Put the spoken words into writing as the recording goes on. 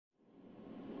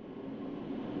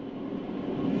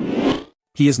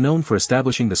He is known for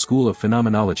establishing the school of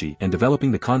phenomenology and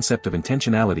developing the concept of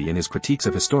intentionality in his critiques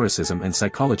of historicism and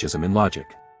psychologism in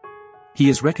logic. He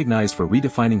is recognized for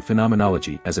redefining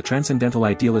phenomenology as a transcendental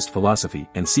idealist philosophy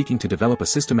and seeking to develop a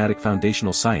systematic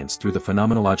foundational science through the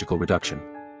phenomenological reduction.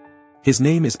 His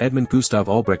name is Edmund Gustav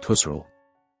Albrecht Husserl.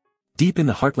 Deep in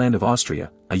the heartland of Austria,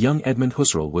 a young Edmund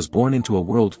Husserl was born into a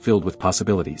world filled with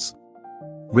possibilities.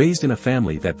 Raised in a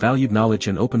family that valued knowledge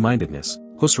and open-mindedness,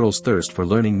 Husserl's thirst for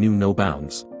learning knew no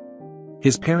bounds.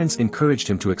 His parents encouraged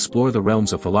him to explore the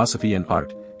realms of philosophy and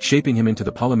art, shaping him into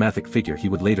the polymathic figure he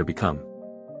would later become.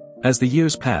 As the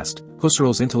years passed,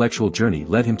 Husserl's intellectual journey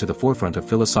led him to the forefront of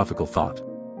philosophical thought.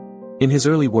 In his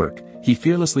early work, he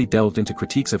fearlessly delved into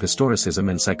critiques of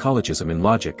historicism and psychologism in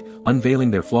logic,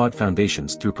 unveiling their flawed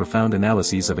foundations through profound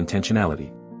analyses of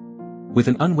intentionality. With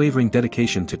an unwavering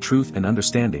dedication to truth and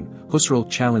understanding, Husserl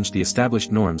challenged the established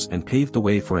norms and paved the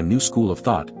way for a new school of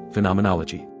thought,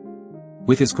 phenomenology.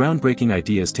 With his groundbreaking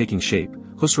ideas taking shape,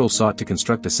 Husserl sought to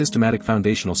construct a systematic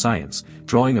foundational science,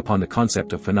 drawing upon the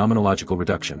concept of phenomenological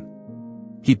reduction.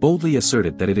 He boldly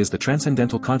asserted that it is the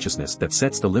transcendental consciousness that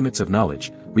sets the limits of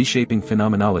knowledge, reshaping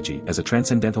phenomenology as a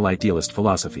transcendental idealist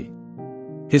philosophy.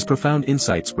 His profound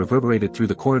insights reverberated through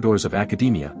the corridors of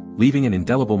academia, leaving an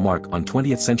indelible mark on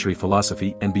 20th-century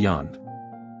philosophy and beyond.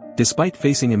 Despite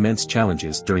facing immense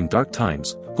challenges during dark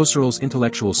times, Husserl's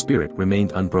intellectual spirit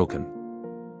remained unbroken.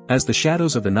 As the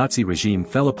shadows of the Nazi regime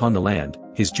fell upon the land,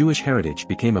 his Jewish heritage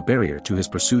became a barrier to his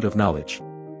pursuit of knowledge.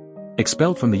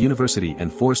 Expelled from the university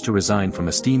and forced to resign from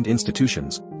esteemed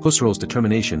institutions, Husserl's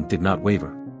determination did not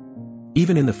waver.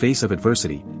 Even in the face of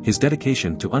adversity, his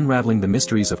dedication to unraveling the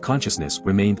mysteries of consciousness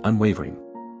remained unwavering.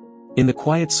 In the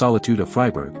quiet solitude of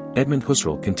Freiburg, Edmund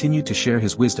Husserl continued to share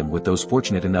his wisdom with those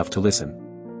fortunate enough to listen.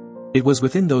 It was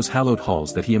within those hallowed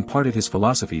halls that he imparted his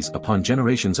philosophies upon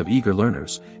generations of eager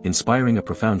learners, inspiring a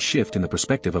profound shift in the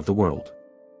perspective of the world.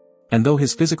 And though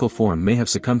his physical form may have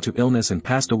succumbed to illness and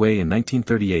passed away in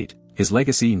 1938, his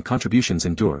legacy and contributions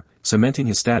endure, cementing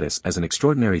his status as an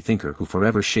extraordinary thinker who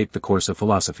forever shaped the course of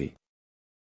philosophy.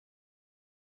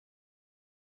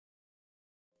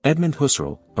 Edmund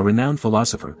Husserl, a renowned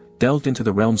philosopher, delved into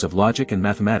the realms of logic and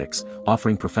mathematics,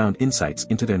 offering profound insights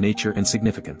into their nature and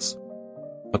significance.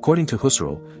 According to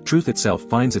Husserl, truth itself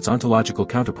finds its ontological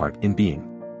counterpart in being.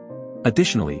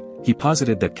 Additionally, he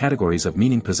posited that categories of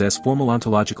meaning possess formal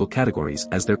ontological categories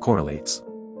as their correlates.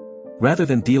 Rather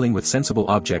than dealing with sensible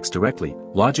objects directly,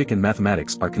 logic and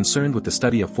mathematics are concerned with the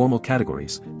study of formal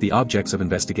categories, the objects of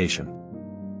investigation.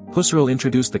 Husserl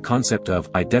introduced the concept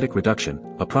of eidetic reduction,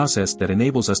 a process that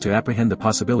enables us to apprehend the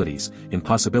possibilities,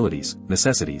 impossibilities,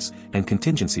 necessities, and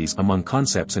contingencies among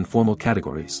concepts and formal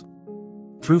categories.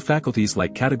 Through faculties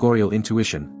like categorical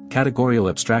intuition, categorical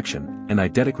abstraction, and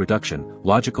eidetic reduction,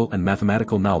 logical and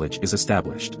mathematical knowledge is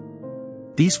established.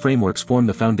 These frameworks form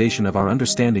the foundation of our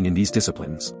understanding in these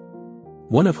disciplines.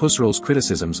 One of Husserl's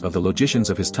criticisms of the logicians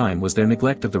of his time was their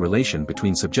neglect of the relation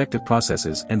between subjective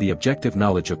processes and the objective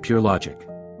knowledge of pure logic.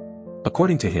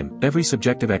 According to him, every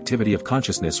subjective activity of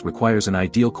consciousness requires an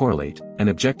ideal correlate, and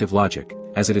objective logic,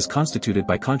 as it is constituted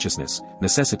by consciousness,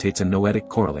 necessitates a noetic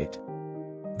correlate.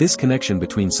 This connection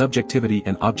between subjectivity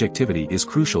and objectivity is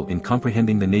crucial in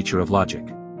comprehending the nature of logic.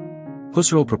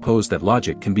 Husserl proposed that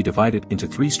logic can be divided into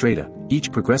three strata,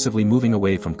 each progressively moving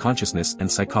away from consciousness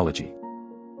and psychology.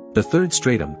 The third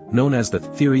stratum, known as the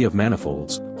theory of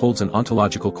manifolds, holds an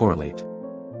ontological correlate.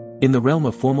 In the realm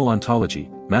of formal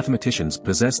ontology, mathematicians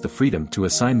possess the freedom to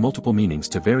assign multiple meanings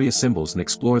to various symbols and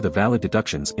explore the valid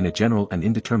deductions in a general and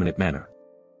indeterminate manner.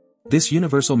 This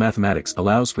universal mathematics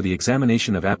allows for the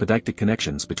examination of apodeictic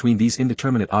connections between these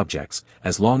indeterminate objects,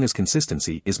 as long as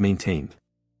consistency is maintained.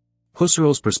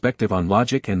 Husserl's perspective on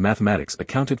logic and mathematics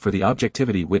accounted for the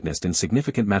objectivity witnessed in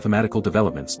significant mathematical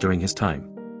developments during his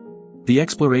time. The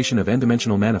exploration of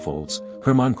n-dimensional manifolds,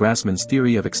 Hermann Grassmann's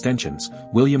theory of extensions,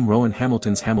 William Rowan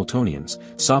Hamilton's Hamiltonians,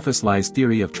 Sophus Lie's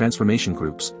theory of transformation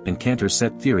groups, and Cantor's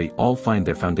set theory all find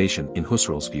their foundation in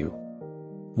Husserl's view.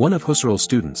 One of Husserl's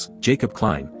students, Jacob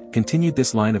Klein, continued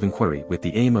this line of inquiry with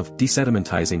the aim of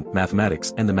desedimentizing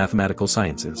mathematics and the mathematical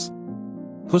sciences.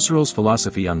 Husserl's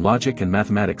philosophy on logic and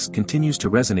mathematics continues to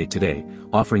resonate today,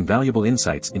 offering valuable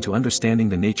insights into understanding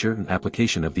the nature and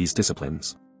application of these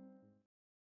disciplines.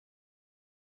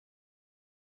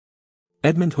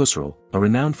 Edmund Husserl, a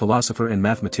renowned philosopher and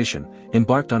mathematician,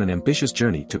 embarked on an ambitious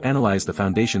journey to analyze the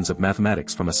foundations of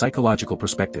mathematics from a psychological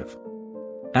perspective.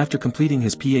 After completing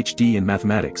his PhD in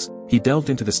mathematics, he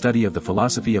delved into the study of the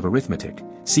philosophy of arithmetic,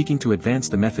 seeking to advance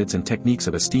the methods and techniques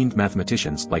of esteemed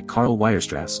mathematicians like Karl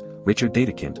Weierstrass, Richard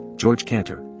Dedekind, George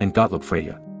Cantor, and Gottlob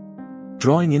Frege.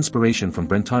 Drawing inspiration from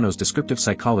Brentano's descriptive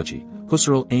psychology,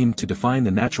 Husserl aimed to define the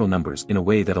natural numbers in a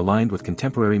way that aligned with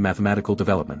contemporary mathematical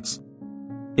developments.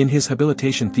 In his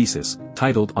habilitation thesis,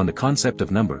 titled On the Concept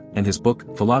of Number, and his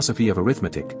book, Philosophy of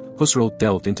Arithmetic, Husserl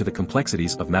delved into the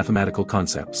complexities of mathematical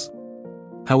concepts.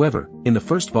 However, in the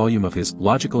first volume of his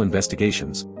Logical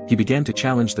Investigations, he began to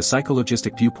challenge the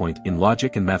psychologistic viewpoint in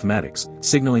logic and mathematics,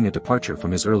 signaling a departure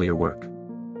from his earlier work.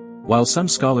 While some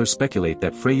scholars speculate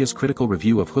that Freya's critical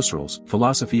review of Husserl's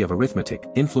Philosophy of Arithmetic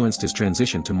influenced his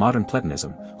transition to modern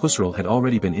Platonism, Husserl had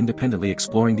already been independently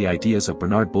exploring the ideas of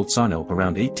Bernard Bolzano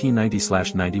around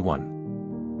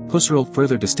 1890–91. Husserl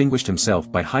further distinguished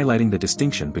himself by highlighting the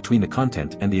distinction between the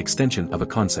content and the extension of a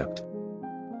concept.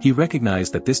 He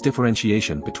recognized that this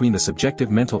differentiation between the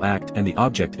subjective mental act and the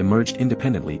object emerged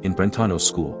independently in Brentano's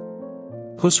school.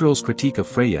 Husserl's critique of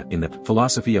Freya in the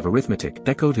Philosophy of Arithmetic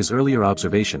echoed his earlier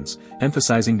observations,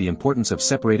 emphasizing the importance of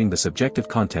separating the subjective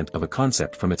content of a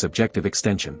concept from its objective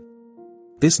extension.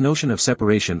 This notion of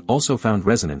separation also found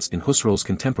resonance in Husserl's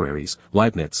contemporaries,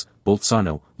 Leibniz,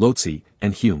 Bolzano, Lotze,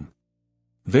 and Hume.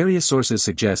 Various sources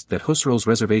suggest that Husserl's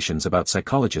reservations about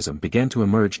psychologism began to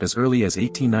emerge as early as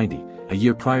 1890, a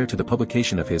year prior to the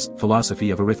publication of his Philosophy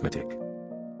of Arithmetic.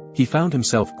 He found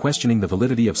himself questioning the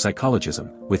validity of psychologism,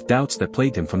 with doubts that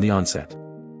plagued him from the onset.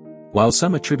 While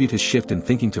some attribute his shift in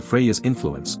thinking to Freya's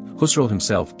influence, Husserl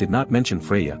himself did not mention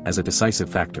Freya as a decisive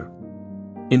factor.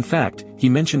 In fact, he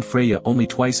mentioned Freya only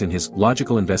twice in his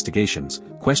Logical Investigations,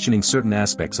 questioning certain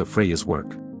aspects of Freya's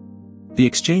work. The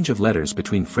exchange of letters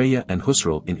between Freya and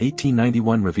Husserl in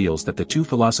 1891 reveals that the two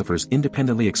philosophers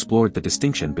independently explored the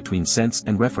distinction between sense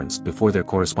and reference before their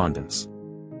correspondence.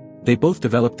 They both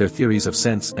developed their theories of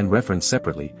sense and reference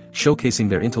separately, showcasing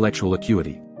their intellectual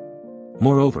acuity.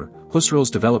 Moreover, Husserl's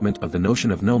development of the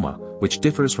notion of noma, which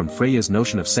differs from Freya's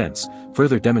notion of sense,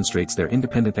 further demonstrates their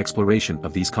independent exploration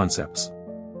of these concepts.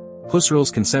 Husserl's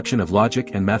conception of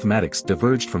logic and mathematics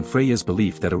diverged from Freya's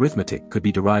belief that arithmetic could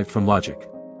be derived from logic.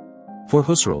 For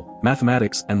Husserl,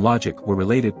 mathematics and logic were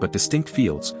related but distinct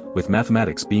fields, with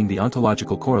mathematics being the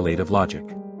ontological correlate of logic.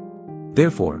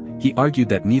 Therefore, he argued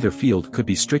that neither field could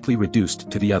be strictly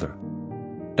reduced to the other.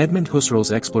 Edmund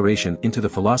Husserl's exploration into the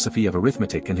philosophy of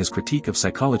arithmetic and his critique of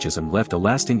psychologism left a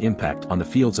lasting impact on the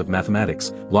fields of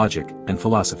mathematics, logic, and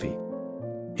philosophy.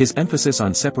 His emphasis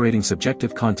on separating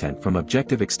subjective content from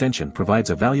objective extension provides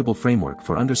a valuable framework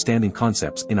for understanding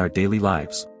concepts in our daily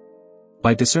lives.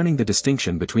 By discerning the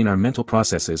distinction between our mental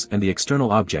processes and the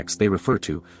external objects they refer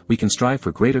to, we can strive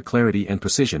for greater clarity and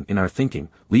precision in our thinking,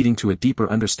 leading to a deeper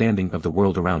understanding of the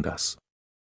world around us.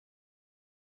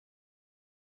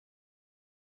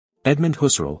 Edmund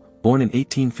Husserl, born in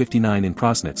 1859 in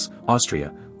Prosnitz,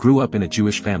 Austria, grew up in a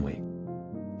Jewish family.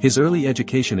 His early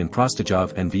education in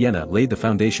Prostadov and Vienna laid the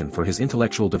foundation for his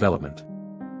intellectual development.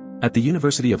 At the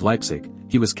University of Leipzig,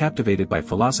 he was captivated by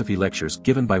philosophy lectures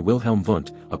given by Wilhelm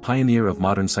Wundt, a pioneer of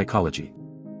modern psychology.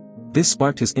 This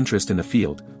sparked his interest in the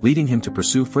field, leading him to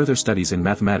pursue further studies in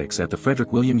mathematics at the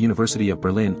Friedrich Wilhelm University of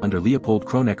Berlin under Leopold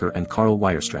Kronecker and Karl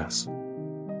Weierstrass.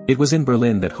 It was in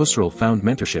Berlin that Husserl found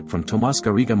mentorship from Thomas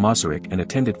Garriga Masaryk and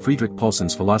attended Friedrich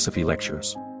Paulsen's philosophy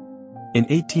lectures. In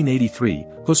 1883,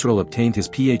 Husserl obtained his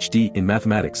PhD in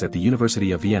mathematics at the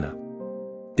University of Vienna.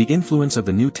 The influence of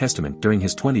the New Testament during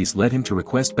his 20s led him to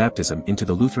request baptism into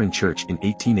the Lutheran Church in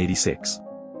 1886.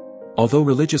 Although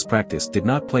religious practice did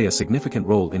not play a significant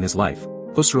role in his life,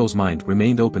 Husserl's mind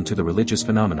remained open to the religious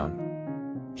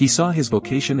phenomenon. He saw his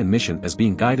vocation and mission as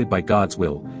being guided by God's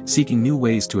will, seeking new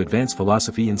ways to advance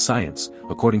philosophy and science,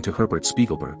 according to Herbert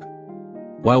Spiegelberg.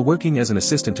 While working as an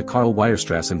assistant to Karl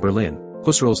Weierstrass in Berlin,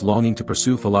 Husserl's longing to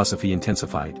pursue philosophy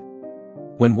intensified.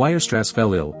 When Weierstrass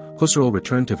fell ill, Husserl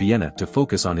returned to Vienna to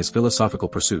focus on his philosophical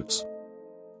pursuits.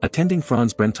 Attending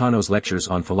Franz Brentano's lectures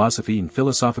on philosophy and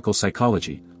philosophical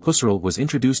psychology, Husserl was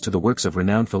introduced to the works of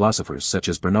renowned philosophers such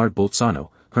as Bernard Bolzano,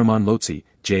 Hermann Lotze,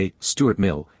 J. Stuart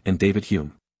Mill, and David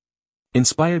Hume.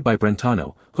 Inspired by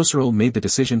Brentano, Husserl made the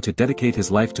decision to dedicate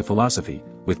his life to philosophy,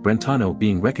 with Brentano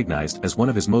being recognized as one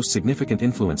of his most significant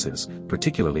influences,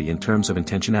 particularly in terms of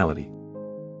intentionality.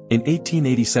 In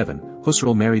 1887,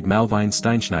 Husserl married Malvine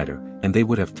Steinschneider, and they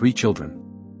would have 3 children.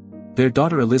 Their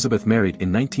daughter Elizabeth married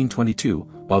in 1922,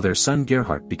 while their son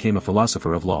Gerhard became a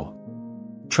philosopher of law.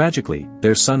 Tragically,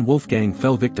 their son Wolfgang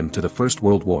fell victim to the First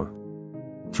World War.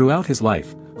 Throughout his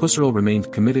life, Husserl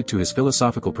remained committed to his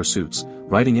philosophical pursuits,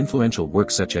 writing influential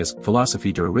works such as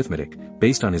Philosophie der Arithmetik,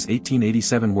 based on his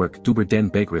 1887 work Über den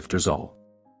Begriff der Zahl.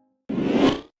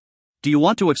 Do you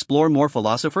want to explore more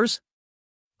philosophers?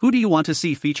 Who do you want to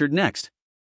see featured next?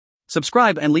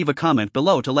 Subscribe and leave a comment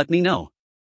below to let me know.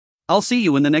 I'll see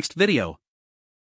you in the next video.